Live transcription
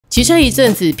骑车一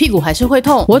阵子，屁股还是会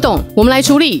痛。我懂，我们来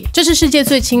处理。这是世界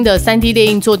最轻的3D 列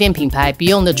印坐垫品牌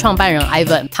Beyond 的创办人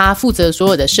Ivan， 他负责所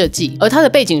有的设计，而他的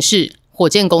背景是火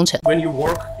箭工程。When you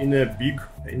work in a big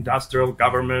industrial,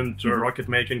 government, or rocket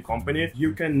making company,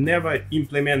 you can never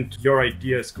implement your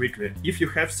ideas quickly. If you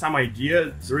have some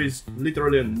idea, there is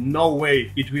literally no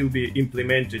way it will be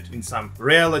implemented in some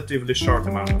relatively short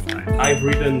amount of time. I've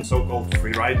ridden so-called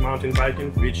Freeride mountain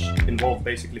biking, which involved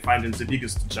basically finding the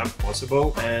biggest jump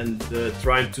possible and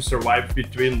trying to survive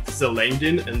between the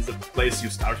landing and the place you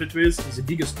started with. The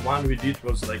biggest one we did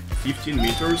was like 15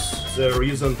 meters. The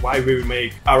reason why we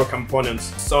make our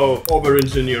components so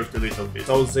over-engineered a little bit,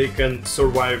 so they can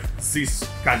survive this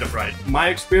kind of ride. My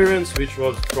experience, which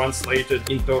was translated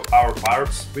into our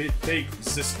parts, we take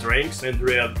the strengths and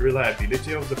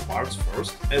reliability of the parts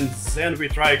first, and then we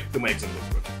try to make them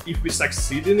look good. If we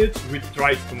succeed in it, we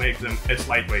try to make them as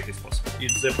lightweight as possible.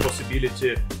 It's a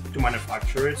possibility to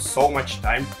manufacture it, so much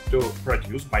time to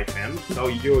produce by hand, so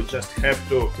you just have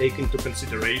to take into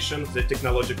consideration the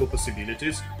technological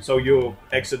possibilities, so you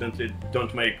accidentally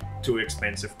don't make too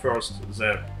expensive. First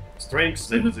the strengths,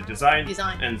 then the design,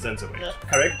 and then the weight.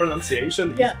 Correct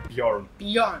pronunciation is Bjorn.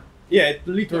 Bjorn. Yeah, it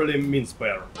literally means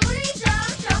bear.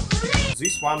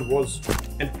 This one was,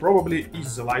 and probably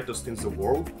is, the lightest in the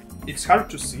world. It's hard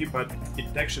to see, but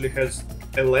it actually has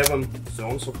 11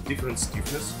 zones of different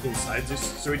stiffness inside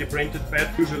this 3D printed pad,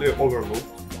 usually overlooked.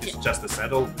 It's just a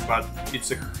saddle, but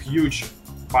it's a huge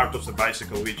part of the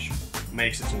bicycle which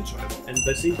makes it enjoyable. And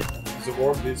I think the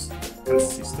word is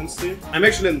consistency. I'm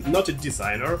actually not a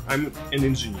designer, I'm an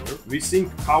engineer. We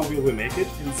think how will we make it,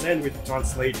 and then we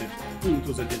translate it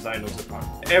into the design of the part.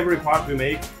 Every part we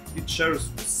make, it shares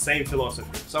the same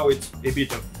philosophy, so it's a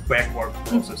bit of backward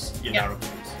process in our case.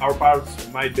 Our parts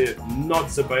might be not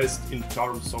the best in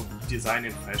terms of design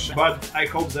and fashion, but I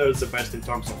hope they're the best in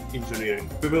terms of engineering.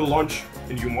 We will launch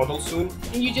a new model soon.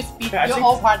 And you just beat your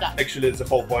whole product. Actually, it's the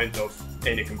whole point of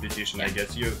any competition, I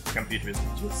guess. You compete with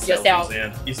yourself.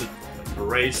 And is it like a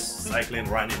race, cycling,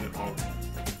 running, or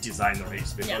a design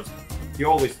race? Because you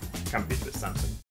always compete with something.